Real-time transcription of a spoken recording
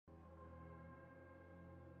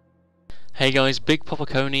Hey guys, Big Papa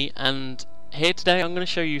Coney, and here today I'm going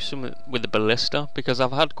to show you some with the ballista, because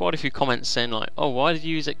I've had quite a few comments saying like, oh, why do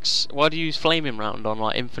you use flaming round on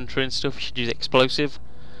like infantry and stuff? You should use explosive.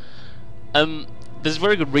 There's a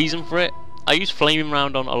very good reason for it. I use flaming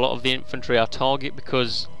round on a lot of the infantry I target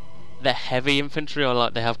because they're heavy infantry, or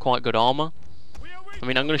like they have quite good armor. I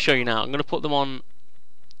mean, I'm going to show you now. I'm going to put them on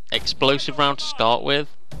explosive round to start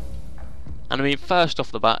with, and I mean, first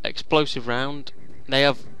off the bat, explosive round, they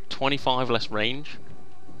have 25 less range.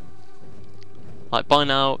 Like by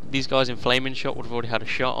now, these guys in flaming shot would have already had a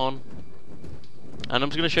shot on. And I'm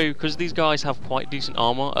just going to show you, because these guys have quite decent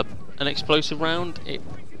armor, an explosive round,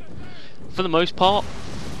 for the most part,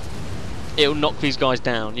 it'll knock these guys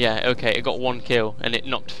down. Yeah, okay, it got one kill and it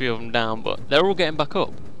knocked a few of them down, but they're all getting back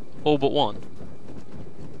up, all but one.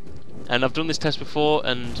 And I've done this test before,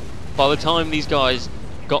 and by the time these guys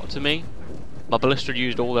got to me, my ballista had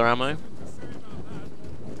used all their ammo,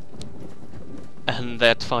 and they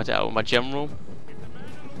had to fight it out with my general.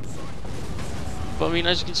 But I mean,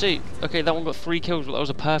 as you can see, okay, that one got 3 kills, but that was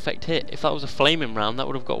a perfect hit. If that was a flaming round, that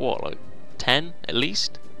would have got what, like 10 at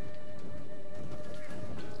least?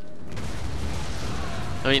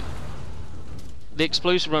 I mean, the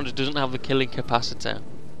explosive round doesn't have the killing capacity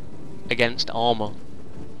against armor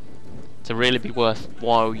to really be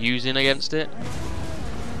worthwhile using against it.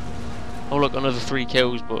 Oh look, another 3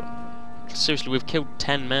 kills, but seriously, we've killed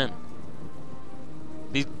 10 men.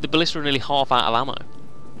 The ballista are nearly half out of ammo.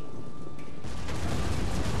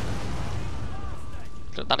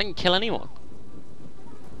 That didn't kill anyone.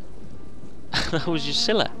 That was just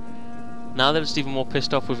silly. Now they're just even more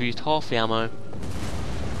pissed off we've used half the ammo.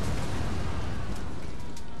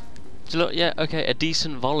 So look, yeah, okay, a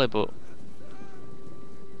decent volley, but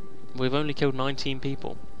we've only killed 19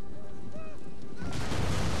 people.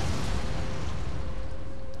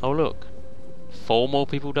 Oh look, 4 more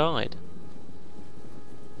people died.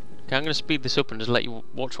 Okay, I'm going to speed this up and just let you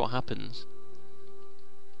watch what happens.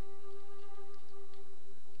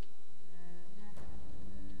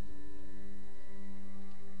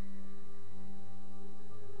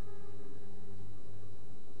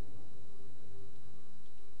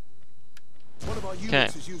 Okay,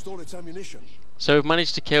 so we've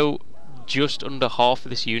managed to kill just under half of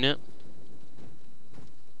this unit,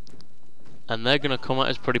 and they're going to come at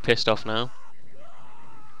us pretty pissed off now.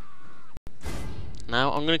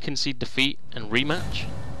 Now I'm going to concede defeat and rematch,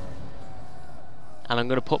 and I'm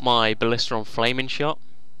going to put my ballista on flaming shot.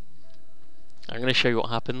 I'm going to show you what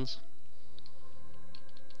happens.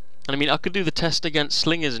 And I mean, I could do the test against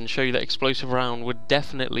slingers and show you that explosive round would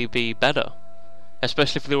definitely be better,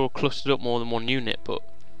 especially if they were all clustered up more than one unit. But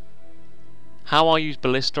how I use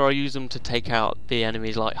ballista, I use them to take out the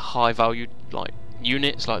enemy's like high value like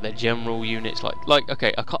units, like their general units. Like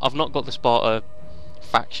okay, I've not got the Sparta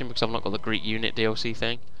faction because I've not got the Greek unit DLC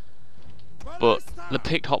thing, but the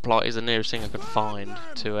picked hoplite is the nearest thing I could find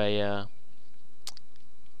to a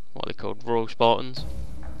what are they called, Royal Spartans.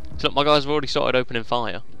 So look, my guys have already started opening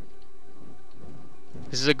fire.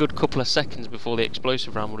 This is a good couple of seconds before the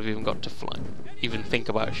explosive round would have even got to even think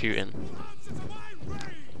about shooting.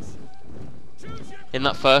 In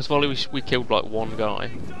that first volley we killed like 1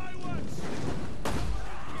 guy.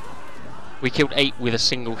 We killed 8 with a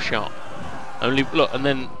single shot. Only look, and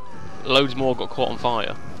then loads more got caught on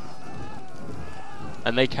fire,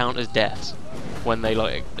 and they count as deaths when they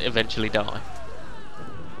like eventually die.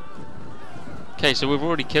 Okay, so we've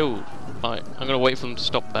already killed. Right, I'm gonna wait for them to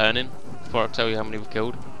stop burning before I tell you how many we've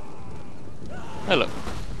killed. Hey, look.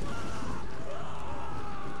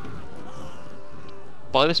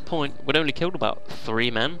 By this point, we'd only killed about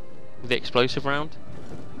 3 men with the explosive round.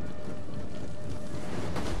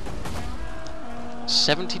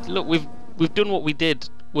 70. Look, we've done what we did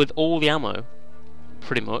with all the ammo,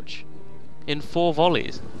 pretty much, in 4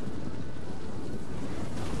 volleys.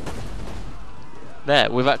 There,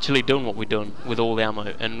 we've actually done what we've done with all the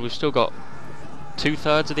ammo, and we've still got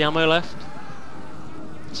 2/3 of the ammo left.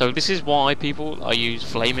 So this is why I use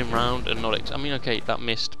flaming round and not I mean, okay, that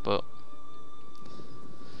missed, but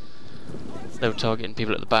they were targeting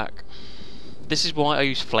people at the back. This is why I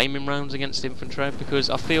use flaming rounds against infantry, because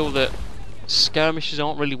I feel that skirmishes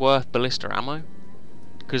aren't really worth ballista ammo,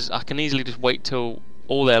 because I can easily just wait till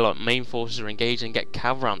all their like main forces are engaged and get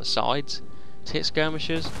cav around the sides to hit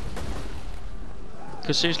skirmishers.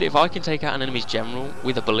 Because seriously, if I can take out an enemy's general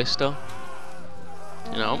with a ballista,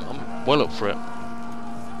 you know, I'm well up for it.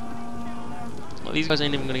 Well, these guys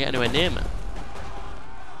ain't even going to get anywhere near me.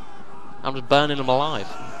 I'm just burning them alive.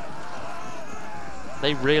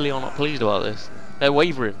 They really are not pleased about this. They're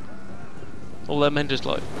wavering. All their men just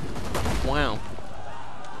like, wow.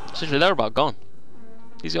 Seriously, they're about gone.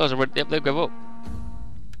 These guys are ready. Yep, they'll go up.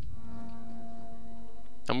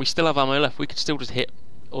 And we still have ammo left. We could still just hit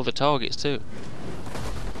other targets too.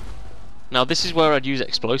 Now this is where I'd use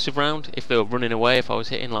explosive round if they were running away, if I was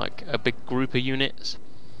hitting like a big group of units.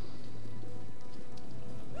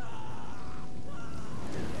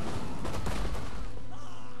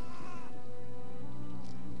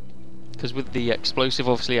 Because with the explosive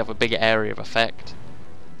obviously you have a bigger area of effect.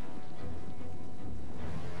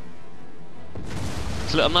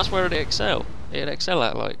 So, and that's where it'd excel. It'd excel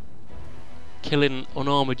at like killing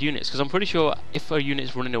unarmoured units, because I'm pretty sure if a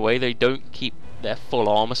unit's running away they don't keep their full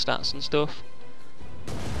armour stats and stuff.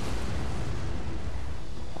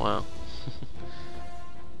 Wow.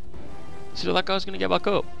 So that guy's gonna get back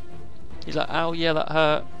up. He's like, ow, yeah, that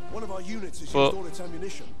hurt. One of our units has used But all its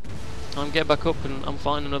ammunition. I'm get back up and I'm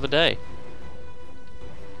fine another day.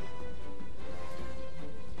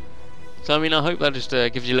 So I mean, I hope that just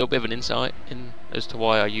gives you a little bit of an insight in as to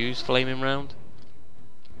why I use flaming round.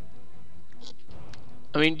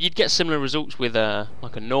 I mean, you'd get similar results with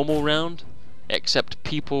like a normal round, except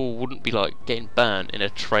people wouldn't be like getting burned in a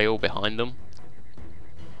trail behind them.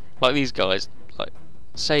 Like these guys, like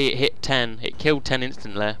say it hit 10, it killed 10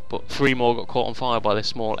 instantly, but 3 more got caught on fire by this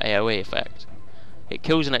small AoE effect. It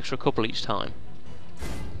kills an extra couple each time.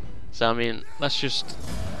 So I mean, that's just...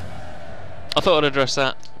 I thought I'd address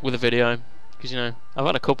that with a video, because you know, I've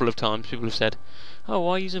had a couple of times people have said, oh,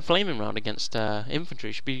 why are you using flaming round against infantry?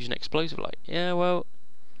 You should be using explosive. Like, yeah, well,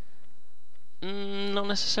 not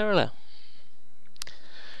necessarily.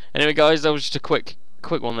 Anyway guys, that was just a quick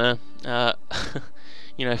one there.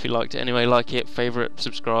 You know, if you liked it anyway, like it, favourite,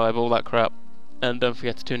 subscribe, all that crap. And don't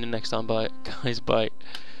forget to tune in next time. Bye guys, bye.